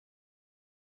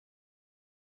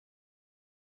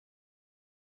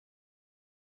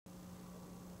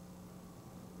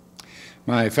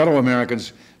My fellow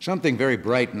Americans, something very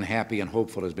bright and happy and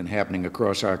hopeful has been happening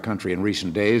across our country in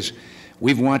recent days.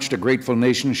 We've watched a grateful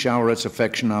nation shower its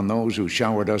affection on those who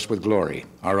showered us with glory,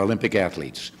 our Olympic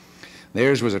athletes.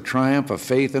 Theirs was a triumph of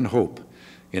faith and hope.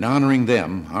 In honoring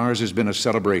them, ours has been a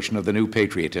celebration of the new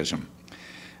patriotism.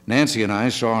 Nancy and I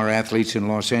saw our athletes in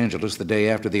Los Angeles the day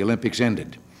after the Olympics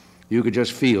ended. You could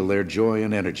just feel their joy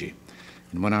and energy.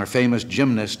 And when our famous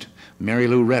gymnast, Mary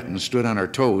Lou Retton, stood on her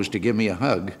toes to give me a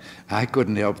hug, I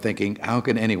couldn't help thinking, how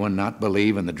can anyone not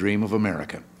believe in the dream of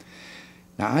America?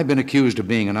 Now, I've been accused of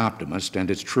being an optimist, and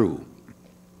it's true.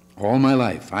 All my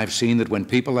life, I've seen that when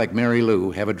people like Mary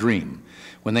Lou have a dream,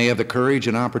 when they have the courage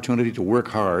and opportunity to work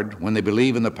hard, when they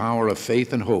believe in the power of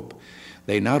faith and hope,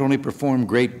 they not only perform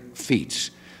great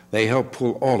feats, they help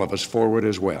pull all of us forward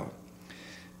as well.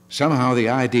 Somehow the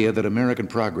idea that American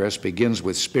progress begins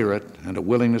with spirit and a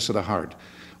willingness of the heart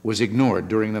was ignored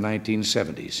during the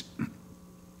 1970s.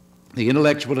 The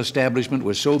intellectual establishment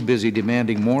was so busy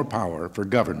demanding more power for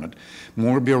government,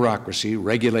 more bureaucracy,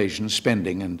 regulation,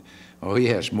 spending, and, oh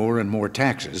yes, more and more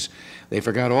taxes, they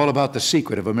forgot all about the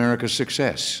secret of America's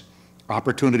success: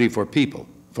 opportunity for people,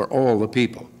 for all the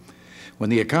people. When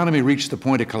the economy reached the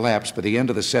point of collapse by the end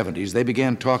of the 70s, they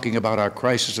began talking about our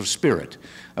crisis of spirit,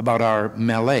 about our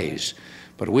malaise.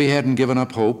 But we hadn't given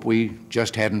up hope, we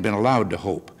just hadn't been allowed to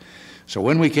hope. So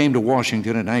when we came to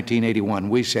Washington in 1981,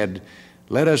 we said,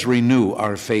 let us renew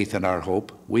our faith and our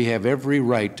hope. We have every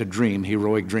right to dream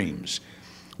heroic dreams.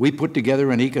 We put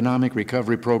together an economic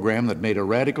recovery program that made a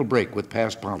radical break with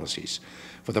past policies.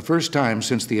 For the first time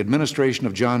since the administration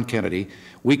of John Kennedy,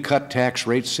 we cut tax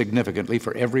rates significantly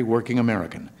for every working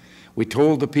American. We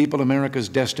told the people America's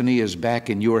destiny is back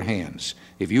in your hands.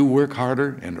 If you work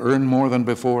harder and earn more than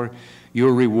before,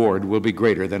 your reward will be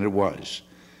greater than it was.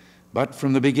 But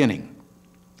from the beginning,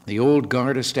 the old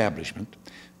guard establishment,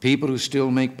 people who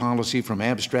still make policy from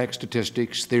abstract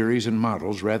statistics, theories, and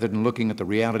models rather than looking at the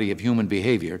reality of human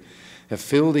behavior, have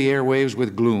filled the airwaves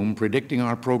with gloom, predicting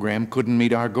our program couldn't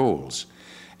meet our goals.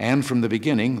 And from the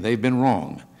beginning, they've been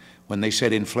wrong. When they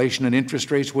said inflation and interest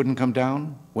rates wouldn't come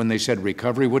down, when they said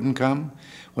recovery wouldn't come,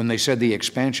 when they said the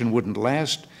expansion wouldn't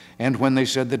last, and when they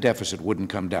said the deficit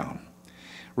wouldn't come down.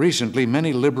 Recently,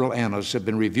 many liberal analysts have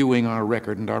been reviewing our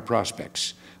record and our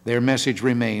prospects. Their message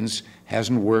remains,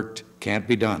 hasn't worked, can't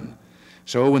be done.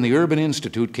 So when the Urban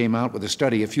Institute came out with a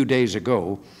study a few days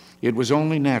ago, it was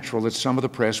only natural that some of the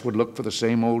press would look for the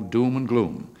same old doom and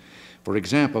gloom. For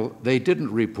example, they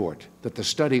didn't report that the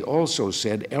study also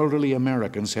said elderly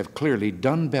Americans have clearly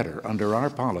done better under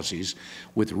our policies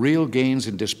with real gains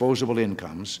in disposable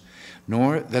incomes,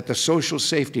 nor that the social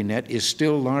safety net is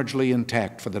still largely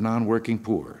intact for the non-working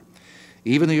poor.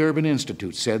 Even the Urban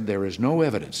Institute said there is no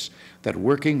evidence that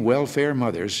working welfare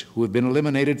mothers who have been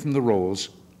eliminated from the rolls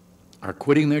are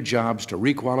quitting their jobs to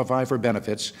requalify for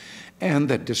benefits, and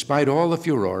that despite all the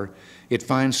furor, it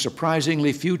finds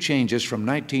surprisingly few changes from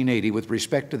 1980 with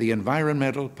respect to the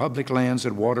environmental, public lands,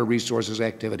 and water resources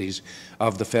activities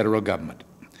of the federal government.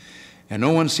 And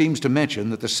no one seems to mention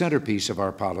that the centerpiece of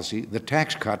our policy, the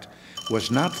tax cut,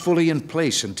 was not fully in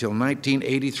place until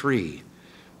 1983.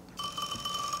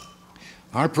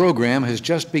 Our program has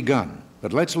just begun,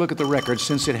 but let's look at the record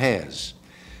since it has.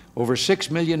 Over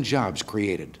 6 million jobs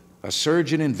created, a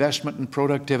surge in investment and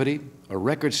productivity, a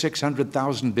record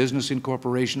 600,000 business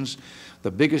incorporations,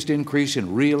 the biggest increase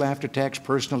in real after-tax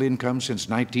personal income since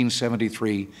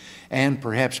 1973, and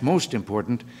perhaps most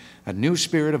important, a new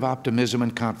spirit of optimism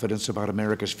and confidence about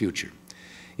America's future.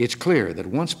 It's clear that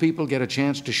once people get a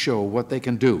chance to show what they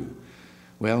can do,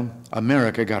 well,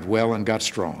 America got well and got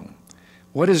strong.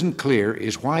 What isn't clear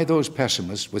is why those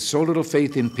pessimists with so little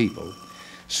faith in people,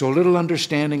 so little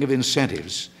understanding of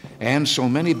incentives, and so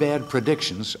many bad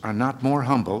predictions are not more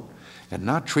humble and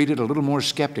not treated a little more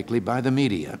skeptically by the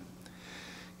media.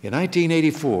 In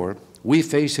 1984, we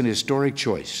face an historic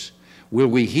choice. Will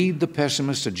we heed the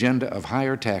pessimist agenda of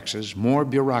higher taxes, more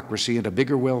bureaucracy, and a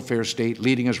bigger welfare state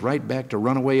leading us right back to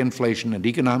runaway inflation and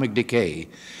economic decay?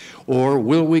 Or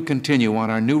will we continue on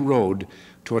our new road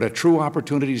toward a true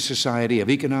opportunity society of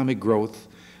economic growth,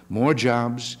 more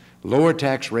jobs, lower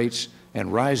tax rates,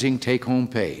 and rising take-home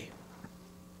pay?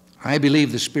 I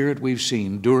believe the spirit we've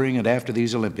seen during and after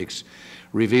these Olympics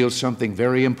reveals something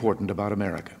very important about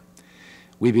America.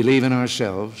 We believe in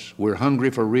ourselves, we're hungry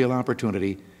for real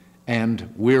opportunity,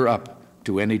 and we're up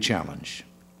to any challenge.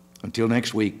 Until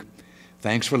next week,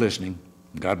 thanks for listening.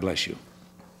 God bless you.